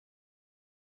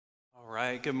All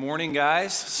right, good morning,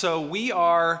 guys. So we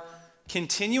are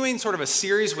continuing sort of a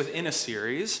series within a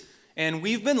series, and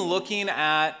we've been looking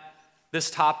at this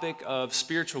topic of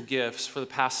spiritual gifts for the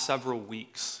past several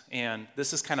weeks, and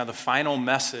this is kind of the final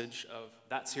message of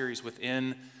that series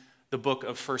within the book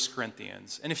of 1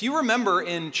 Corinthians. And if you remember,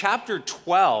 in chapter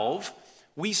 12,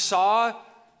 we saw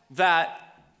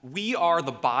that we are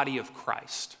the body of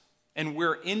Christ. And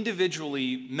we're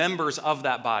individually members of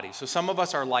that body. So some of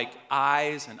us are like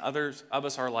eyes, and others of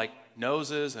us are like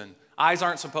noses. And eyes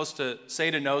aren't supposed to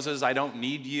say to noses, I don't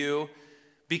need you,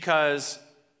 because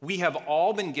we have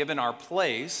all been given our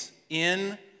place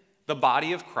in the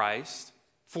body of Christ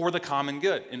for the common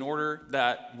good, in order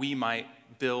that we might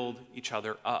build each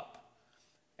other up.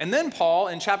 And then Paul,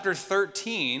 in chapter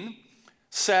 13,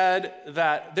 said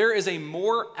that there is a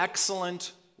more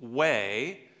excellent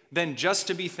way than just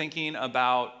to be thinking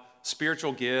about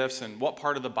spiritual gifts and what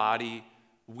part of the body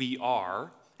we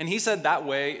are. And he said that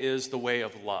way is the way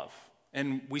of love.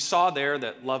 And we saw there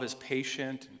that love is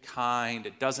patient and kind.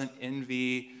 It doesn't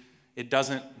envy. It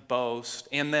doesn't boast.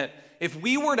 And that if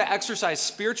we were to exercise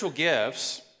spiritual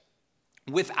gifts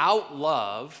without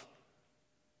love,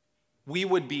 we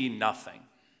would be nothing.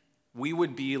 We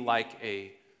would be like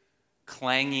a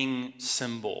clanging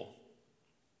cymbal,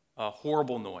 a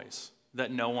horrible noise that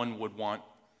no one would want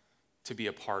to be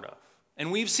a part of.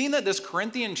 And we've seen that this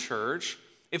Corinthian church,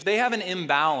 if they have an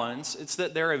imbalance, it's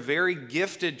that they're a very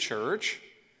gifted church,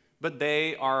 but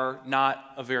they are not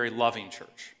a very loving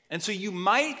church. And so you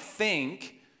might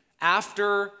think,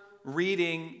 after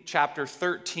reading chapter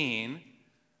 13,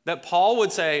 that Paul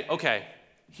would say, okay,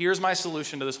 here's my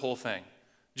solution to this whole thing.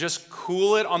 Just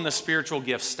cool it on the spiritual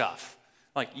gift stuff.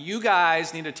 Like, you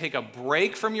guys need to take a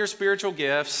break from your spiritual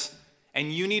gifts,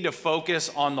 and you need to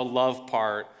focus on the love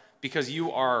part, because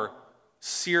you are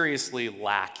seriously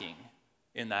lacking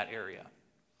in that area.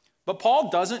 But Paul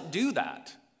doesn't do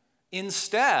that.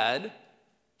 Instead,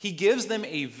 he gives them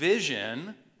a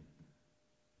vision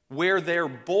where they're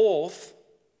both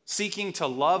seeking to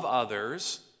love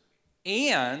others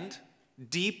and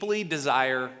deeply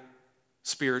desire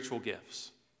spiritual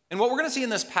gifts. And what we're going to see in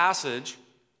this passage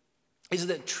is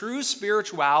that true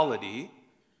spirituality,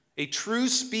 a true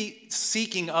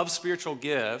seeking of spiritual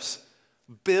gifts,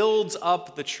 builds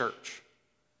up the church.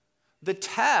 The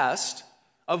test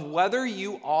of whether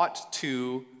you ought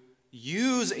to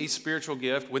use a spiritual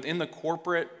gift within the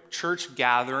corporate church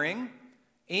gathering,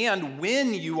 and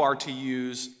when you are to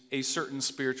use a certain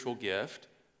spiritual gift,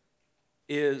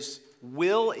 is,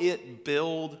 will it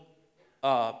build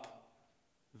up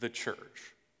the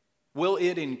church? Will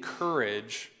it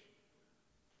encourage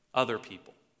other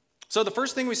people? So the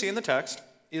first thing we see in the text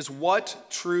is what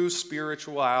true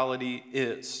spirituality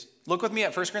is. Look with me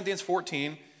at 1 Corinthians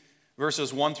 14,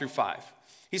 verses 1 through 5.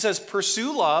 He says,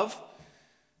 "Pursue love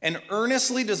and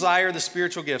earnestly desire the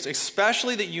spiritual gifts,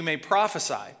 especially that you may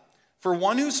prophesy. For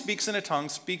one who speaks in a tongue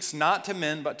speaks not to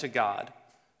men but to God.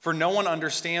 For no one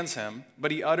understands him,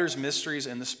 but he utters mysteries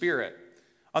in the Spirit.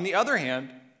 On the other hand,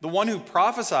 the one who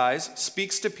prophesies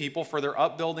speaks to people for their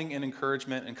upbuilding and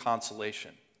encouragement and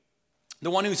consolation. The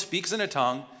one who speaks in a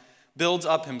tongue builds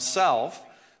up himself,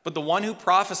 but the one who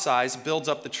prophesies builds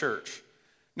up the church.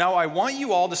 Now I want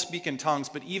you all to speak in tongues,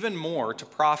 but even more to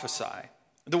prophesy.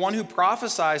 The one who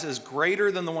prophesies is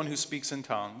greater than the one who speaks in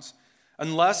tongues,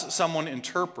 unless someone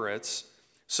interprets,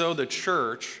 so the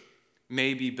church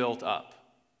may be built up."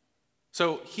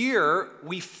 So here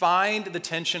we find the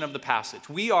tension of the passage.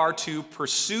 We are to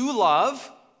pursue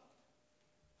love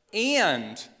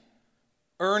and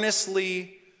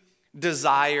earnestly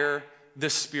desire the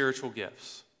spiritual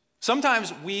gifts.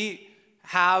 Sometimes we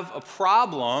have a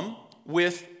problem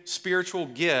with spiritual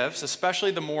gifts,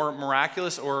 especially the more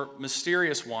miraculous or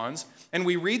mysterious ones, and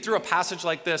we read through a passage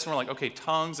like this and we're like, okay,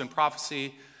 tongues and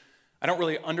prophecy, I don't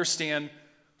really understand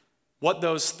what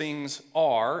those things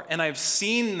are, and I've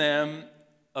seen them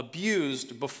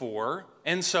abused before,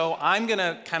 and so I'm going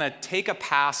to kind of take a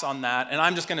pass on that, and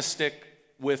I'm just going to stick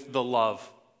with the love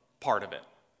part of it.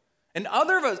 And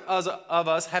other of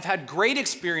us have had great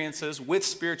experiences with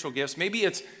spiritual gifts. Maybe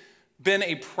it's been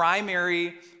a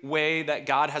primary way that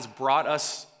God has brought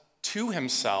us to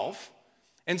himself.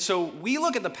 And so we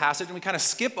look at the passage and we kind of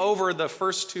skip over the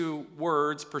first two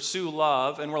words, pursue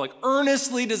love, and we're like,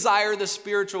 earnestly desire the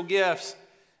spiritual gifts.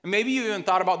 And maybe you even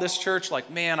thought about this church like,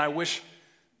 man, I wish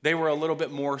they were a little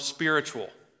bit more spiritual,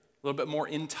 a little bit more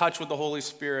in touch with the Holy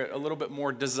Spirit, a little bit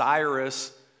more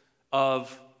desirous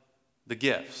of the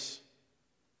gifts.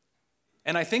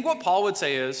 And I think what Paul would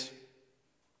say is,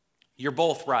 you're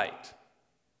both right.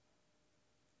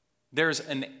 There's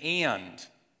an and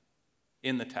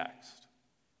in the text.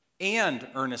 and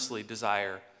earnestly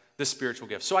desire the spiritual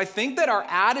gift. So I think that our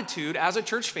attitude as a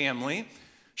church family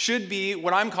should be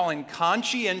what I'm calling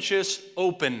conscientious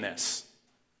openness.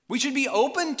 We should be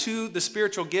open to the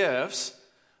spiritual gifts,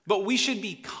 but we should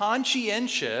be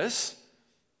conscientious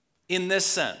in this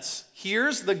sense.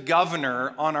 Here's the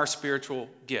governor on our spiritual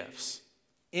gifts.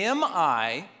 Am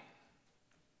I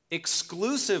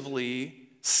exclusively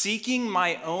seeking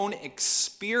my own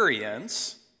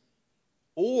experience,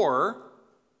 or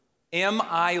am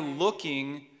I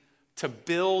looking to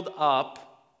build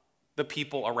up the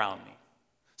people around me?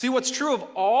 See, what's true of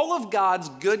all of God's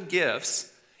good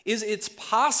gifts is it's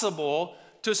possible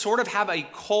to sort of have a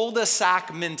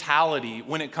cul-de-sac mentality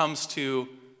when it comes to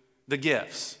the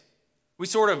gifts. We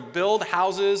sort of build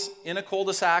houses in a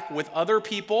cul-de-sac with other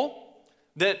people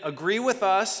that agree with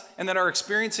us and that are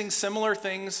experiencing similar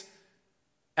things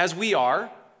as we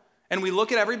are. And we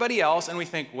look at everybody else and we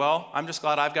think, well, I'm just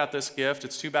glad I've got this gift.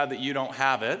 It's too bad that you don't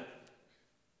have it.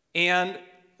 And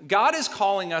God is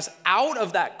calling us out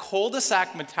of that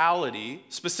cul-de-sac mentality,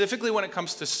 specifically when it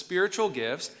comes to spiritual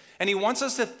gifts, and he wants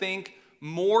us to think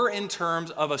more in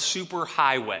terms of a super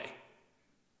highway.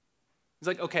 He's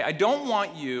like, okay, I don't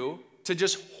want you to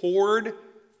just hoard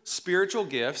spiritual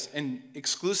gifts and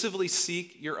exclusively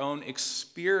seek your own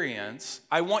experience.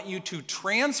 I want you to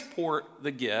transport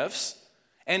the gifts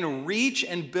and reach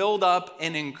and build up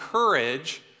and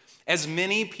encourage as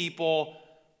many people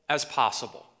as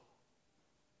possible.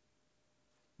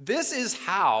 This is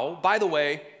how, by the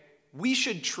way, we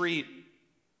should treat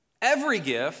every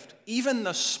gift, even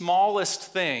the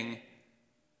smallest thing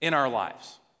in our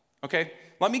lives. Okay?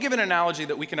 Let me give an analogy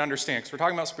that we can understand, because we're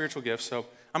talking about spiritual gifts, so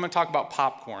I'm going to talk about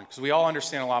popcorn, because we all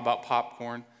understand a lot about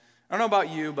popcorn. I don't know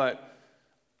about you, but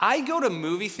I go to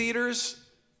movie theaters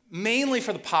mainly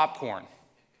for the popcorn.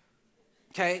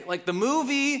 Okay? Like the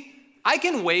movie, I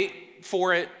can wait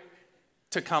for it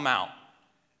to come out,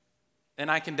 and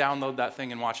I can download that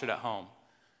thing and watch it at home.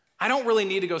 I don't really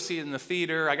need to go see it in the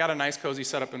theater. I got a nice cozy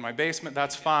setup in my basement,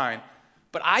 that's fine.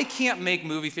 But I can't make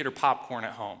movie theater popcorn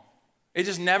at home. It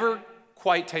just never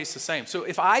quite tastes the same. So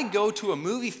if I go to a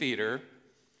movie theater,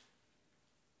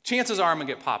 chances are I'm gonna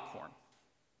get popcorn.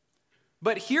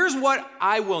 But here's what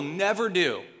I will never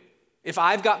do if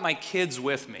I've got my kids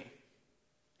with me.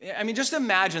 I mean, just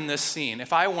imagine this scene.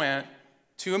 If I went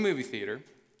to a movie theater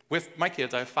with my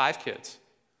kids, I have 5 kids,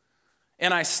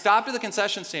 and I stopped at the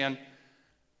concession stand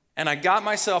and I got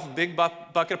myself a big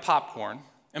bucket of popcorn,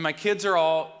 and my kids are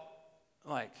all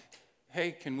like,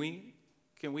 hey, can we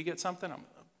get something? I'm like,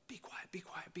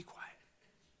 be quiet.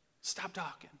 Stop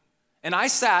talking. And I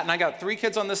sat, and I got 3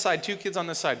 kids on this side, 2 kids on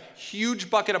this side, huge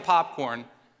bucket of popcorn,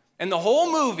 and the whole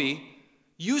movie,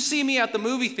 you see me at the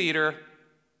movie theater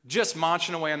just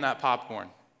munching away on that popcorn,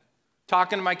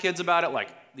 talking to my kids about it, like,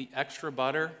 the extra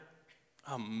butter,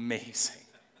 amazing.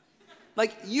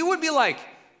 Like, you would be like,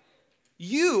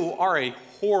 you are a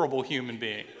horrible human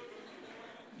being.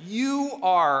 You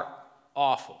are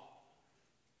awful.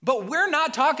 But we're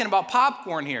not talking about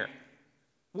popcorn here.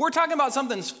 We're talking about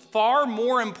something far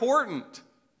more important.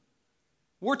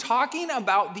 We're talking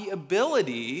about the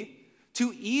ability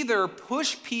to either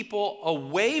push people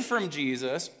away from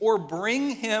Jesus or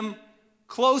bring him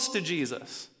close to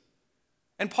Jesus.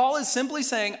 And Paul is simply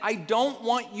saying, I don't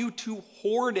want you to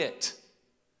hoard it.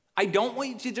 I don't want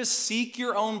you to just seek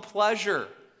your own pleasure.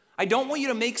 I don't want you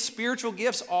to make spiritual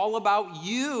gifts all about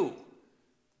you.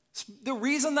 The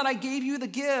reason that I gave you the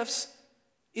gifts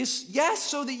is, yes,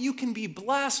 so that you can be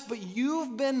blessed, but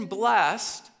you've been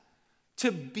blessed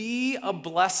to be a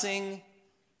blessing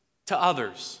to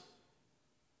others.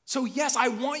 So yes, I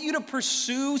want you to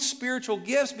pursue spiritual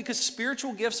gifts because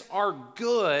spiritual gifts are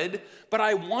good, but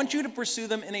I want you to pursue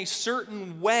them in a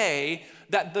certain way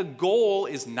that the goal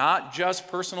is not just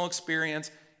personal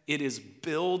experience, it is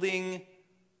building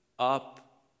up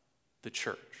the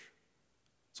church.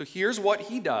 So here's what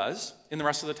he does in the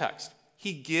rest of the text.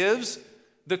 He gives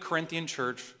the Corinthian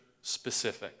church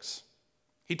specifics.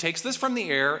 He takes this from the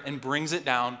air and brings it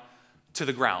down to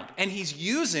the ground. And he's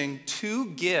using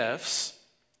 2 gifts,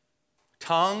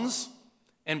 tongues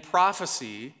and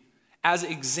prophecy, as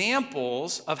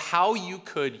examples of how you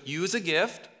could use a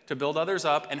gift to build others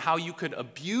up and how you could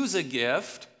abuse a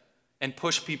gift and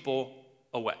push people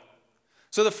away.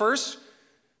 So the first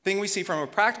thing we see from a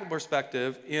practical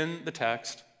perspective in the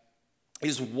text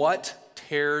is what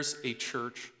tears a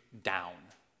church down.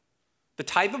 The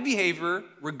type of behavior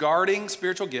regarding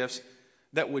spiritual gifts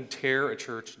that would tear a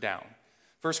church down.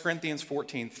 1 Corinthians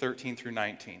 14, 13 through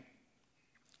 19.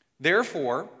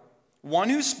 Therefore, one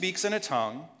who speaks in a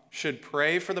tongue should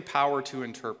pray for the power to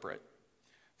interpret.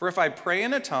 For if I pray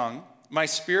in a tongue My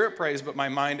spirit prays, but my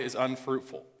mind is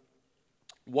unfruitful.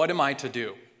 What am I to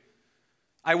do?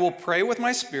 I will pray with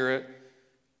my spirit,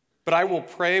 but I will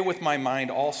pray with my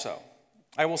mind also.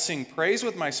 I will sing praise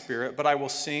with my spirit, but I will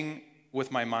sing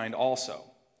with my mind also.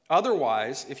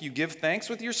 Otherwise, if you give thanks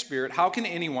with your spirit, how can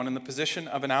anyone in the position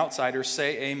of an outsider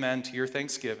say amen to your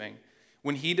thanksgiving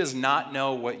when he does not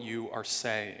know what you are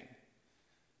saying?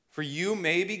 For you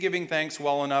may be giving thanks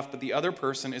well enough, but the other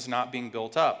person is not being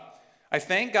built up. I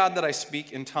thank God that I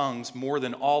speak in tongues more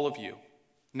than all of you.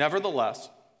 Nevertheless,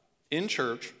 in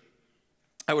church,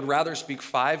 I would rather speak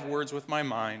 5 words with my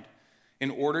mind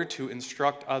in order to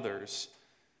instruct others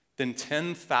than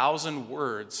 10,000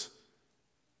 words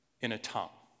in a tongue.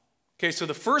 Okay, so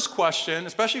the first question,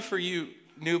 especially for you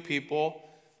new people,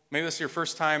 maybe this is your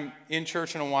first time in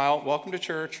church in a while, welcome to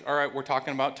church. All right, we're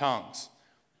talking about tongues.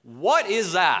 What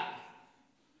is that?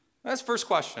 That's the first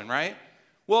question, right?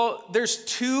 Well, there's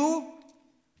 2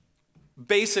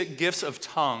 basic gifts of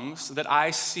tongues that I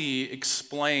see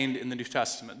explained in the New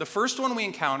Testament. The first one we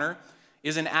encounter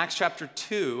is in Acts chapter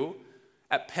 2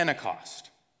 at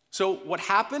Pentecost. So what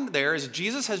happened there is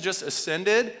Jesus has just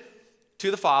ascended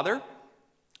to the Father.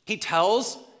 He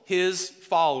tells his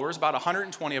followers, about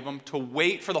 120 of them, to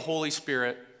wait for the Holy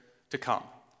Spirit to come.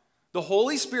 The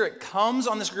Holy Spirit comes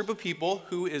on this group of people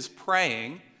who is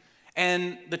praying,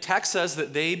 and the text says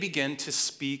that they begin to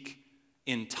speak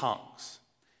in tongues.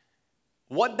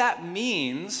 What that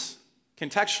means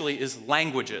contextually is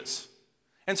languages.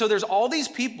 And so there's all these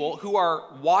people who are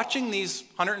watching these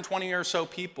 120 or so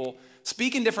people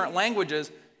speak in different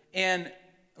languages, and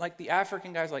like the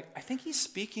African guy's like, I think he's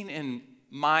speaking in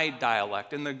my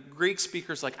dialect. And the Greek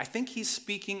speaker's like, I think he's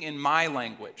speaking in my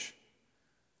language.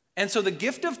 And so the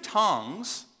gift of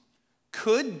tongues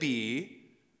could be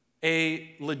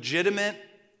a legitimate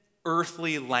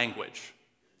earthly language.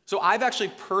 So I've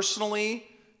actually personally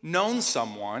known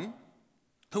someone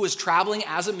who was traveling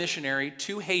as a missionary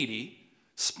to Haiti,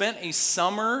 spent a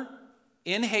summer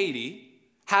in Haiti,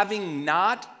 having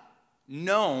not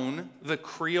known the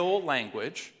Creole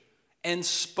language, and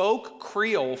spoke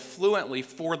Creole fluently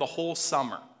for the whole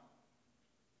summer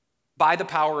by the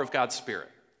power of God's Spirit.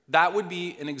 That would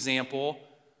be an example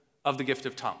of the gift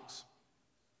of tongues.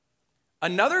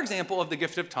 Another example of the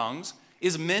gift of tongues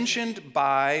is mentioned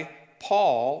by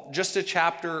Paul just a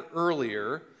chapter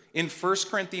earlier in 1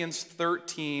 Corinthians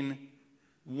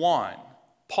 13:1.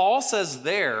 Paul says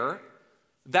there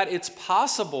that it's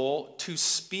possible to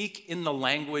speak in the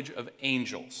language of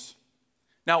angels.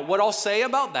 Now, what I'll say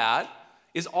about that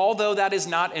is, although that is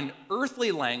not an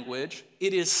earthly language,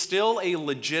 it is still a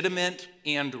legitimate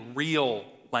and real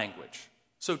language.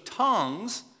 So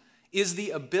tongues is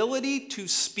the ability to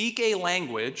speak a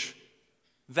language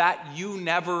that you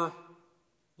never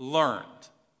learned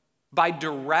by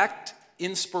direct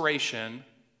inspiration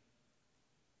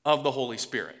of the Holy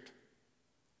Spirit.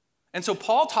 And so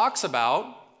Paul talks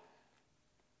about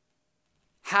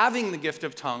having the gift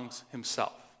of tongues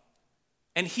himself.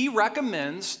 And he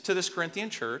recommends to this Corinthian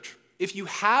church, if you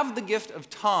have the gift of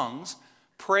tongues,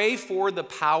 pray for the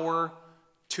power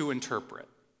to interpret.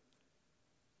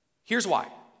 Here's why.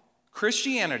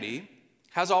 Christianity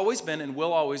has always been and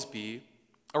will always be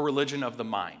a religion of the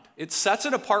mind. It sets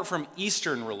it apart from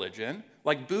Eastern religion,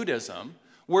 like Buddhism,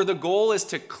 where the goal is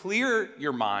to clear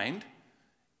your mind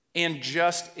and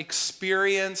just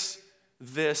experience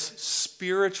this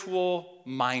spiritual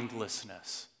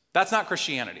mindlessness. That's not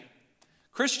Christianity.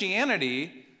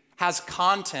 Christianity has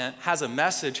content, has a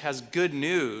message, has good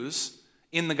news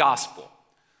in the gospel.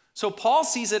 So Paul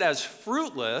sees it as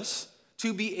fruitless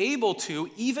to be able to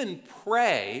even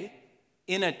pray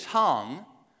in a tongue,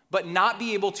 but not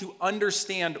be able to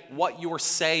understand what you're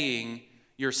saying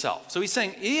yourself. So he's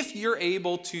saying if you're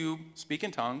able to speak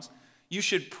in tongues, you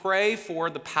should pray for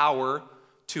the power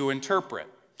to interpret.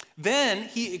 Then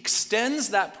he extends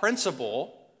that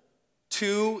principle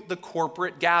to the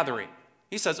corporate gathering.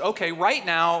 He says, okay, right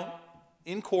now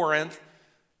in Corinth,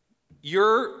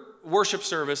 your worship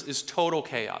service is total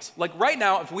chaos. Like right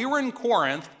now, if we were in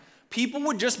Corinth, people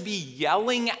would just be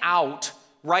yelling out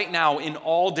right now in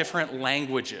all different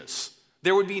languages.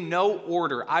 There would be no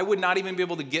order. I would not even be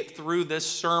able to get through this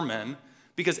sermon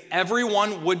because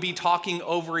everyone would be talking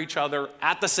over each other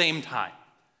at the same time.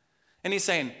 And he's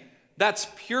saying, that's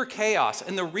pure chaos.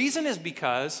 And the reason is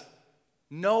because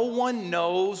no one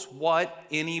knows what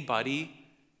anybody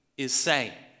is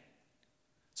saying.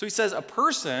 So he says a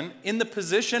person in the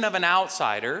position of an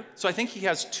outsider, so I think he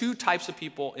has 2 types of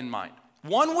people in mind.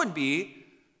 One would be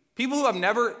people who have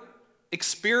never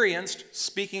experienced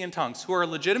speaking in tongues, who are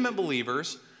legitimate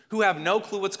believers, who have no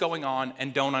clue what's going on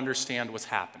and don't understand what's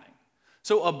happening.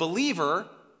 So a believer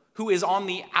who is on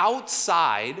the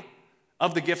outside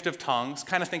of the gift of tongues,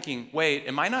 kind of thinking, wait,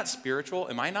 am I not spiritual?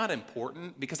 Am I not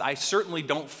important? Because I certainly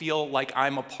don't feel like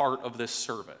I'm a part of this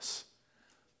service.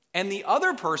 And the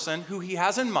other person who he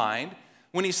has in mind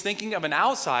when he's thinking of an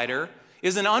outsider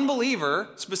is an unbeliever,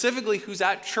 specifically who's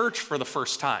at church for the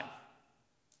first time.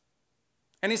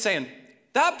 And he's saying,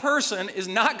 that person is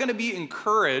not going to be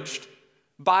encouraged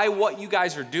by what you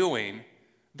guys are doing.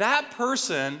 That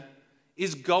person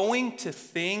is going to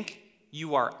think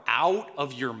you are out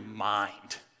of your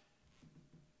mind.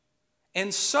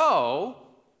 And so,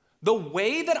 the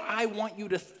way that I want you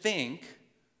to think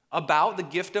about the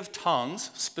gift of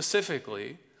tongues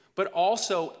specifically, but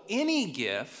also any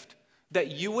gift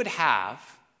that you would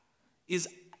have, is,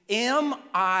 am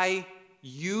I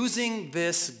using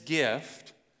this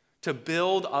gift to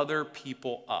build other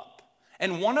people up?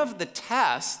 And one of the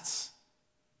tests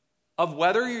of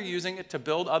whether you're using it to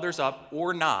build others up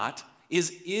or not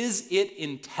is it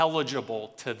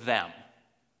intelligible to them?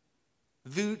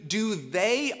 Do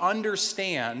they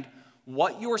understand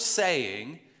what you're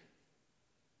saying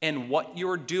and what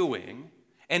you're doing,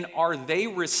 and are they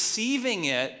receiving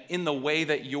it in the way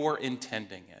that you're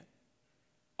intending it?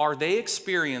 Are they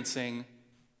experiencing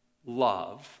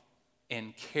love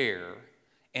and care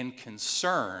and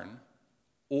concern,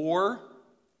 or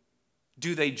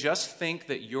do they just think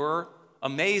that you're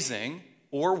amazing,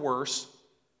 or worse,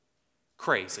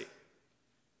 crazy?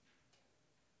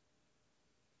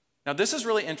 Now, this is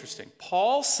really interesting.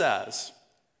 Paul says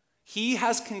he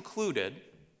has concluded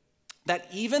that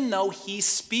even though he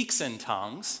speaks in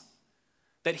tongues,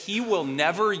 that he will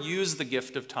never use the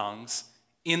gift of tongues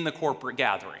in the corporate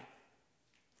gathering.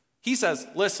 He says,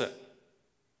 listen,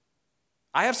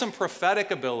 I have some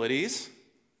prophetic abilities.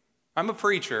 I'm a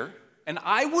preacher, and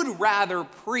I would rather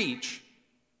preach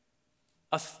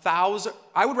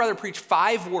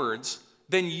 5 words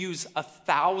than use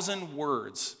 1,000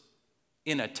 words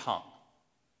in a tongue.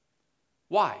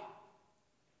 Why?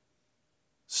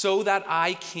 So that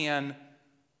I can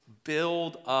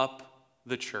build up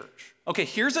the church. Okay,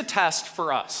 here's a test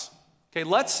for us. Okay,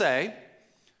 let's say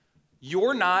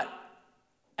you're not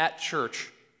at church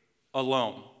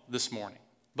alone this morning.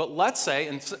 But let's say,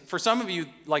 and for some of you,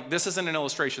 like, this isn't an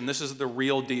illustration, this is the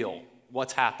real deal,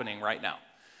 what's happening right now.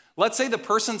 Let's say the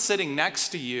person sitting next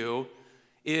to you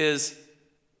is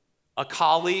a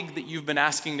colleague that you've been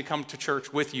asking to come to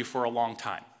church with you for a long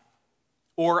time,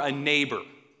 or a neighbor,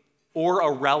 or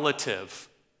a relative,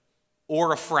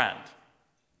 or a friend.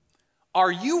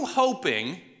 Are you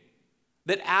hoping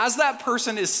that as that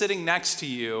person is sitting next to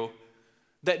you,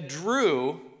 that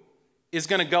Drew is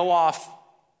going to go off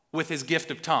with his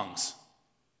gift of tongues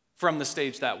from the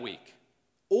stage that week?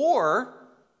 Or,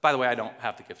 by the way, I don't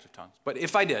have the gift of tongues, but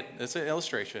if I did, that's an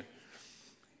illustration.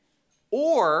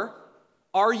 Or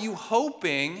are you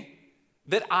hoping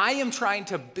that I am trying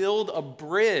to build a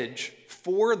bridge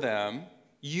for them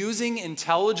using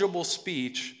intelligible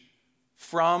speech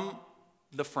from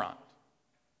the front?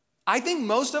 I think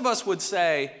most of us would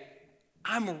say,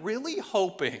 I'm really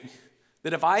hoping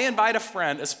that if I invite a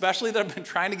friend, especially that I've been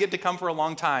trying to get to come for a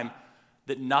long time,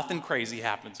 that nothing crazy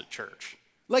happens at church.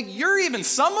 Like,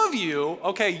 some of you,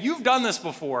 okay, you've done this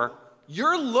before,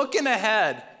 you're looking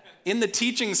ahead in the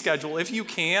teaching schedule if you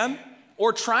can,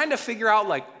 or trying to figure out,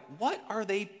 like, what are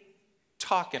they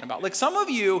talking about? Like, some of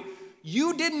you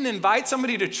didn't invite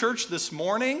somebody to church this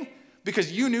morning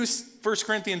because you knew 1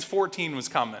 Corinthians 14 was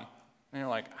coming. And you're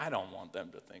like, I don't want them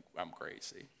to think I'm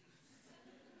crazy.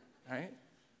 Right?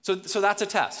 So that's a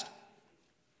test.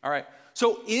 All right.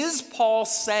 So is Paul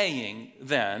saying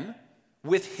then,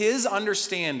 with his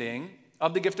understanding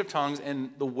of the gift of tongues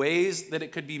and the ways that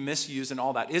it could be misused and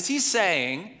all that, is he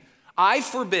saying, I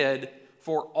forbid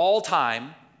for all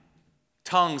time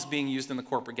tongues being used in the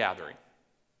corporate gathering?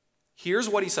 Here's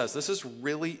what he says. This is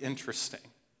really interesting.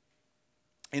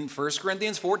 In 1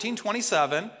 Corinthians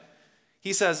 14:27,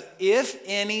 he says, if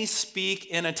any speak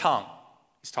in a tongue,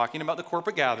 he's talking about the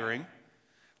corporate gathering,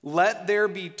 let there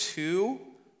be 2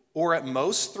 or at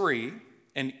most 3,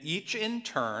 and each in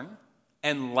turn,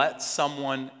 and let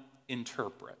someone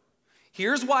interpret.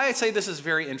 Here's why I say this is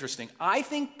very interesting. I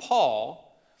think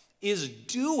Paul is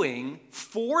doing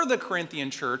for the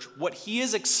Corinthian church what he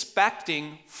is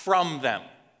expecting from them.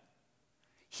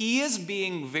 He is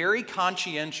being very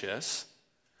conscientious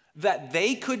that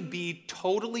they could be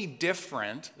totally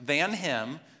different than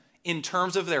him in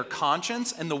terms of their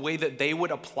conscience and the way that they would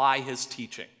apply his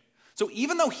teaching. So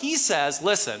even though he says,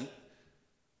 listen,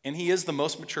 and he is the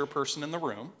most mature person in the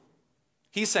room,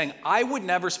 he's saying, I would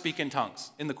never speak in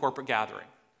tongues in the corporate gathering,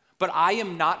 but I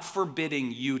am not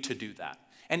forbidding you to do that.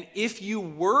 And if you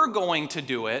were going to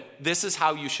do it, this is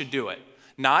how you should do it.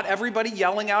 Not everybody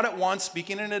yelling out at once,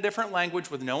 speaking in a different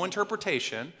language with no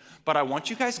interpretation, but I want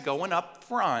you guys going up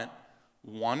front,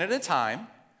 one at a time.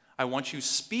 I want you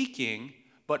speaking,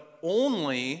 but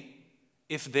only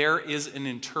if there is an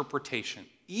interpretation,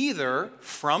 either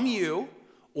from you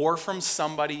or from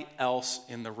somebody else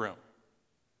in the room.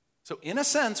 So in a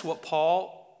sense, what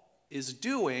Paul is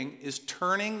doing is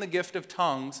turning the gift of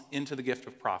tongues into the gift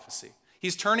of prophecy.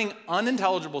 He's turning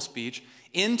unintelligible speech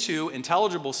into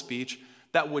intelligible speech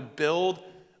that would build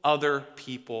other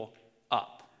people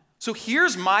up. So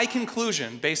here's my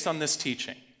conclusion based on this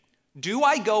teaching. Do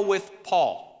I go with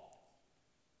Paul?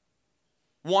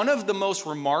 One of the most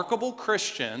remarkable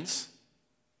Christians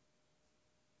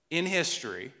in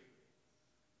history,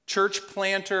 church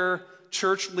planter,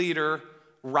 church leader,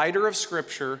 writer of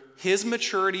scripture, his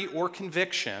maturity or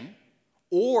conviction,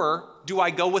 or do I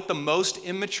go with the most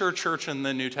immature church in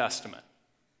the New Testament?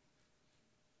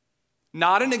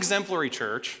 Not an exemplary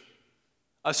church,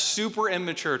 a super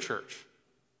immature church.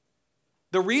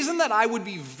 The reason that I would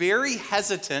be very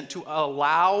hesitant to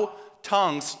allow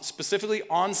tongues, specifically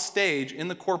on stage in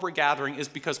the corporate gathering, is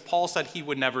because Paul said he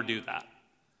would never do that.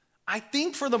 I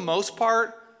think for the most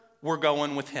part, we're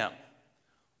going with him.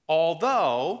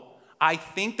 Although, I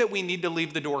think that we need to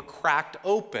leave the door cracked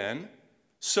open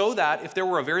so that if there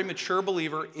were a very mature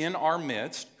believer in our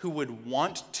midst who would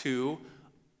want to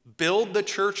build the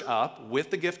church up with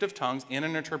the gift of tongues in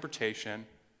an interpretation,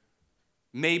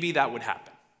 maybe that would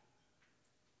happen.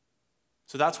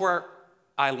 So that's where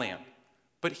I land.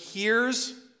 But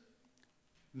here's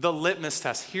the litmus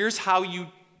test. Here's how you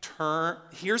turn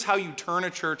a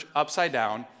church upside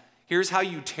down. Here's how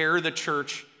you tear the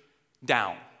church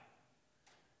down.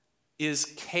 Is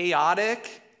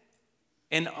chaotic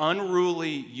and unruly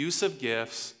use of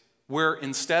gifts where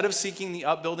instead of seeking the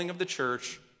upbuilding of the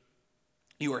church,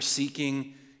 you are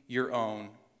seeking your own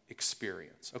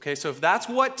experience. Okay, so if that's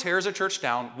what tears a church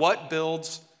down, what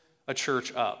builds a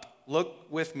church up?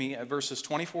 Look with me at verses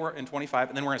 24 and 25,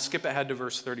 and then we're going to skip ahead to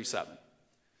verse 37.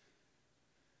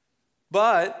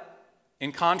 But,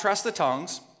 in contrast to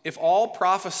tongues, if all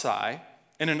prophesy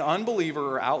and an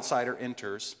unbeliever or outsider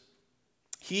enters,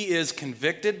 he is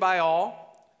convicted by all,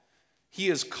 he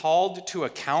is called to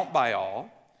account by all,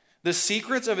 the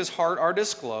secrets of his heart are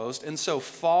disclosed, and so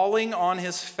falling on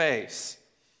his face,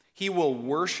 he will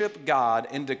worship God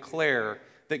and declare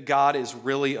that God is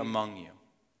really among you.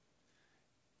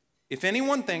 If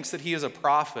anyone thinks that he is a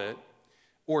prophet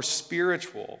or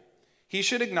spiritual, he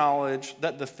should acknowledge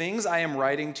that the things I am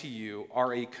writing to you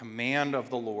are a command of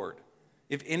the Lord.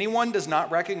 If anyone does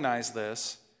not recognize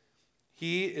this,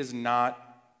 he is not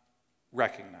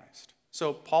recognized.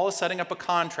 So Paul is setting up a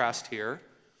contrast here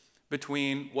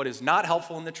between what is not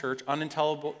helpful in the church,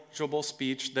 unintelligible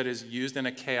speech that is used in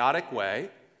a chaotic way,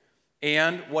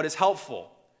 and what is helpful,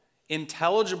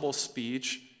 intelligible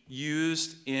speech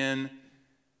used in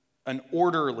an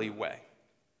orderly way.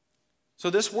 So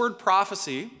this word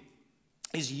prophecy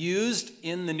is used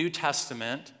in the New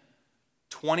Testament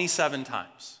 27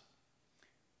 times.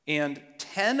 And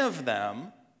 10 of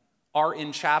them are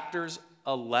in chapters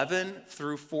 11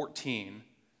 through 14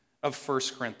 of 1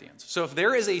 Corinthians. So if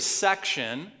there is a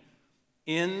section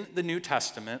in the New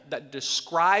Testament that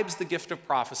describes the gift of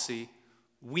prophecy,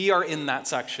 we are in that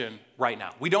section right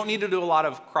now. We don't need to do a lot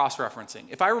of cross-referencing.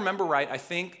 If I remember right, I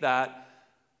think that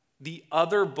the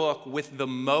other book with the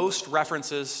most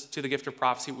references to the gift of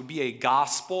prophecy would be a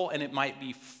gospel, and it might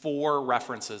be 4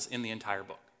 references in the entire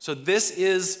book. So this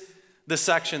is the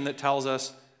section that tells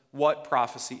us what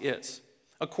prophecy is.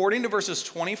 According to verses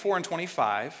 24 and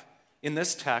 25 in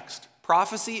this text,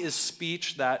 prophecy is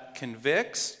speech that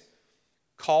convicts,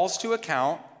 calls to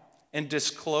account, and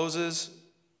discloses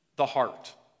the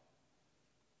heart.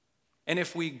 And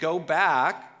if we go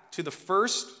back to the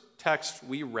first text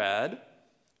we read,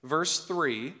 verse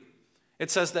 3, it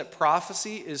says that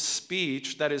prophecy is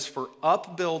speech that is for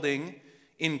upbuilding,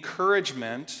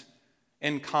 encouragement,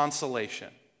 and consolation.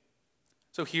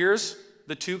 So here's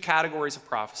the 2 categories of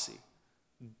prophecy.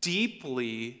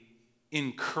 Deeply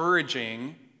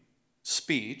encouraging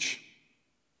speech,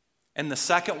 and the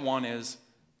second one is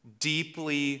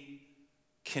deeply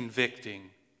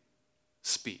convicting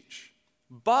speech.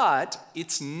 But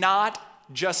it's not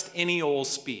just any old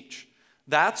speech.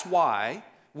 That's why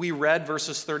we read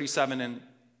verses 37 and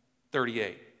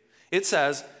 38. It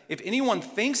says, if anyone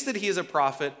thinks that he is a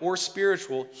prophet or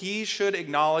spiritual, he should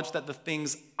acknowledge that the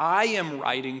things I am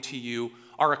writing to you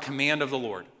are a command of the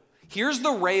Lord. Here's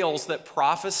the rails that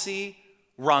prophecy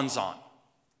runs on: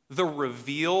 the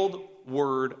revealed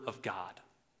word of God.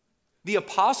 The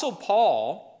Apostle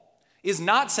Paul is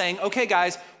not saying, okay,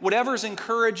 guys, whatever's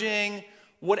encouraging,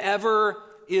 whatever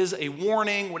is a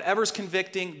warning, whatever's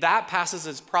convicting, that passes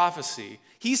as prophecy.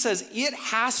 He says it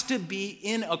has to be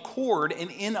in accord and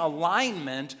in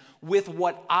alignment with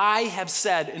what I have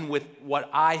said and with what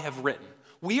I have written.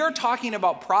 We are talking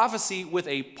about prophecy with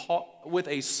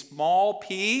a small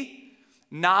p,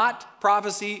 not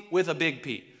prophecy with a big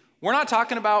P. We're not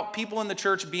talking about people in the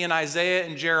church being Isaiah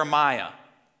and Jeremiah.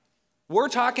 We're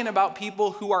talking about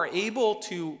people who are able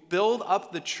to build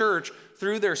up the church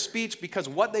through their speech because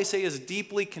what they say is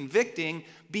deeply convicting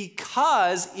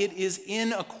because it is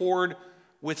in accord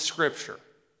with Scripture.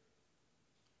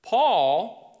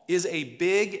 Paul is a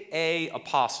big A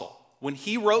apostle. When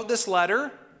he wrote this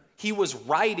letter, he was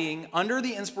writing under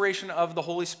the inspiration of the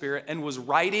Holy Spirit and was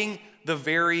writing the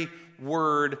very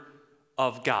word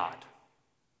of God.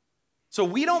 So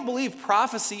we don't believe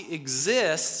prophecy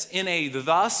exists in a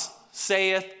thus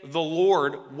saith the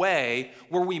Lord way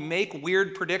where we make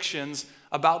weird predictions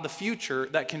about the future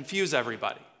that confuse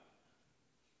everybody.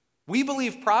 We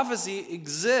believe prophecy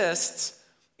exists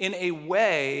in a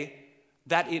way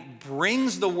that it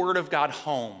brings the word of God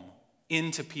home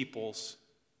into people's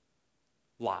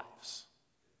lives.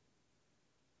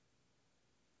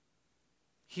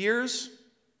 Here's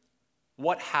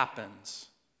what happens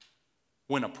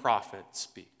when a prophet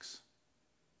speaks.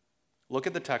 Look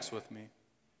at the text with me.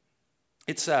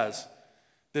 It says,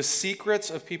 the secrets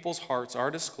of people's hearts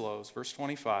are disclosed, verse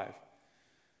 25.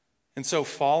 And so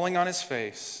falling on his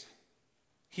face,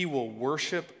 he will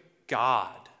worship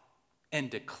God and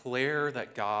declare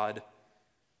that God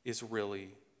is really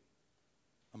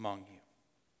among you.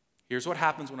 Here's what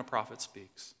happens when a prophet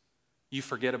speaks. You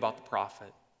forget about the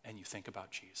prophet and you think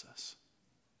about Jesus.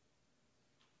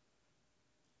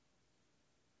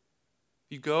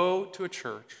 You go to a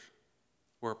church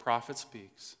where a prophet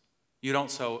speaks. You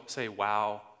don't say,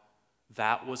 wow,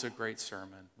 that was a great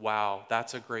sermon. Wow,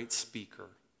 that's a great speaker.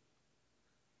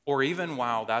 Or even,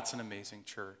 wow, that's an amazing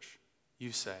church.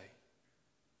 You say,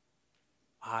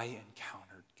 I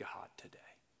encountered God today.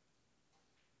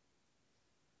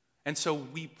 And so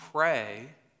we pray,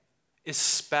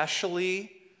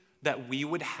 especially that we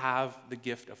would have the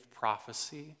gift of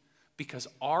prophecy, because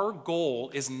our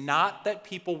goal is not that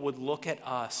people would look at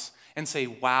us and say,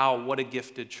 wow, what a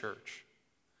gifted church.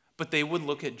 But they would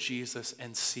look at Jesus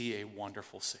and see a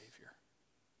wonderful Savior.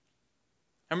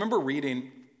 I remember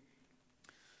reading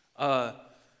a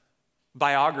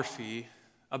biography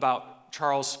about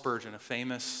Charles Spurgeon, a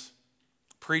famous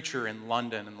preacher in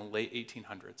London in the late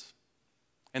 1800s.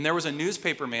 And there was a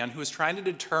newspaper man who was trying to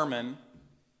determine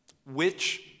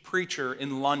which preacher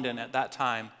in London at that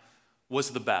time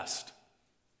was the best.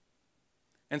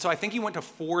 And so I think he went to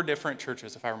 4 different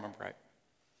churches, if I remember right.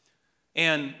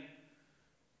 And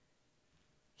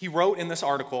he wrote in this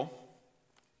article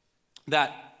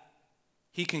that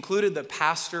he concluded that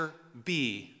Pastor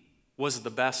B was the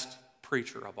best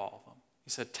preacher of all of them.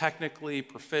 He said, technically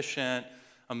proficient,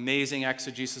 amazing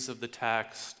exegesis of the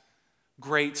text,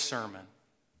 great sermon.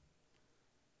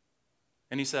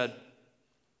 And he said,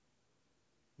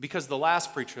 because the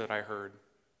last preacher that I heard,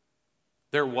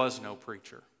 there was no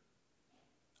preacher.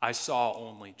 I saw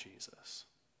only Jesus.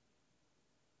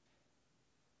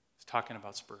 He's talking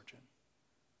about Spurgeon.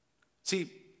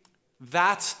 See,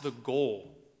 that's the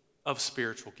goal of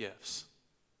spiritual gifts.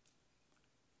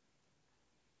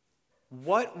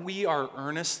 What we are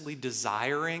earnestly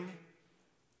desiring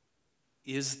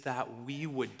is that we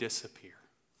would disappear.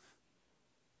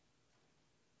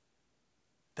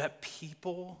 That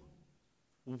people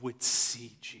would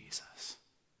see Jesus.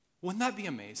 Wouldn't that be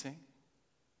amazing?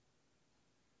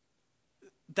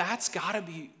 That's got to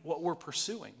be what we're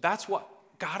pursuing. That's what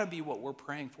got to be what we're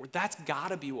praying for. That's got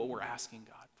to be what we're asking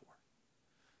God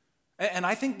for. And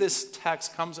I think this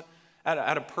text comes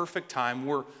at a perfect time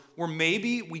where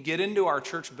maybe we get into our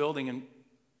church building and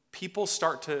people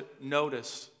start to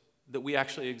notice that we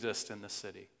actually exist in this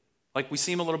city. Like we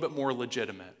seem a little bit more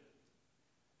legitimate.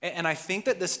 And I think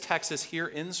that this text is here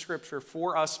in Scripture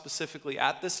for us specifically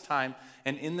at this time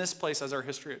and in this place as our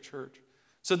history at church.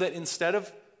 So that instead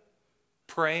of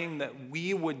praying that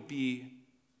we would be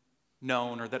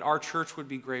known or that our church would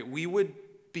be great, we would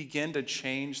begin to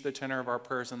change the tenor of our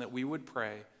prayers and that we would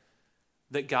pray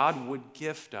that God would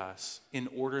gift us in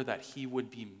order that he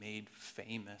would be made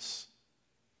famous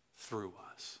through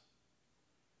us.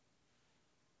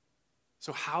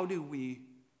 So how do we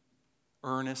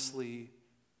earnestly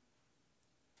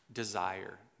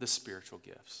desire the spiritual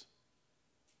gifts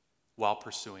while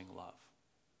pursuing love?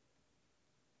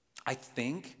 I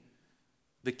think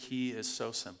the key is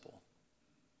so simple.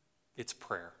 It's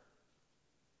prayer.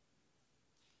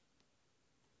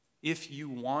 If you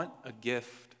want a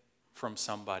gift from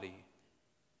somebody,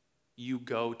 you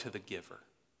go to the giver.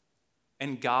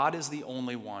 And God is the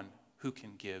only one who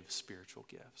can give spiritual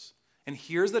gifts. And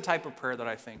here's the type of prayer that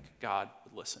I think God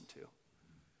would listen to.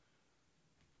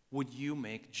 Would you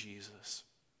make Jesus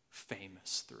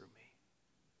famous through me?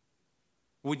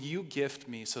 Would you gift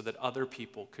me so that other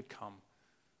people could come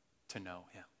to know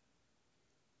him?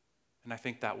 And I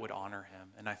think that would honor him,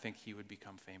 and I think he would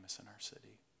become famous in our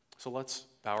city. So let's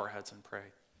bow our heads and pray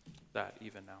that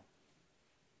even now.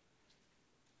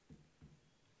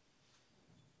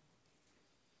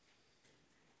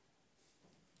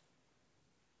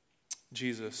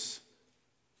 Jesus,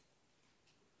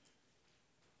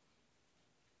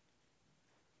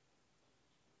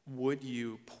 would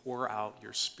you pour out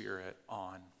your Spirit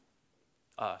on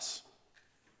us?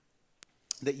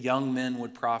 That young men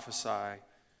would prophesy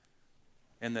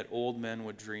and that old men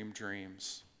would dream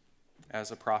dreams, as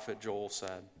the prophet Joel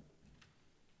said,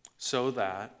 so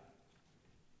that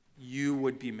you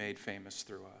would be made famous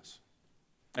through us.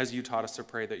 As you taught us to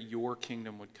pray that your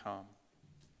kingdom would come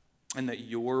and that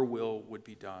your will would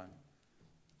be done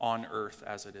on earth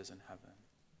as it is in heaven.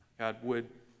 God, would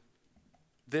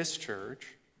this church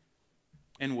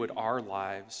and would our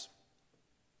lives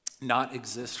not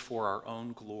exist for our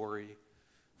own glory,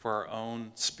 for our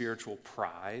own spiritual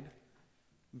pride,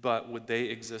 but would they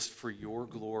exist for your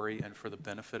glory and for the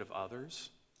benefit of others?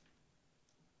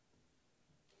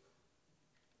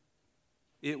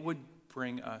 It would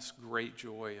bring us great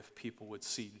joy if people would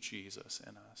see Jesus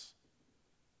in us.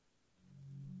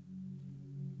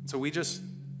 So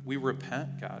we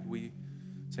repent, God. We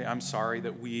say, I'm sorry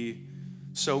that we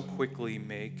so quickly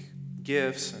make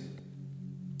gifts and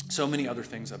so many other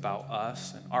things about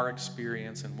us and our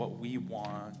experience and what we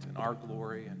want and our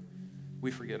glory, and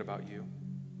we forget about you.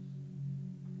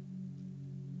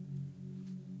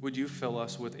 Would you fill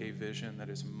us with a vision that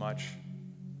is much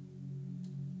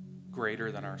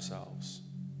greater than ourselves?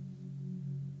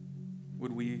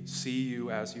 Would we see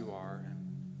you as you are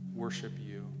and worship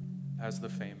you as the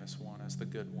famous one, as the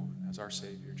good one, as our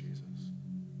Savior, Jesus?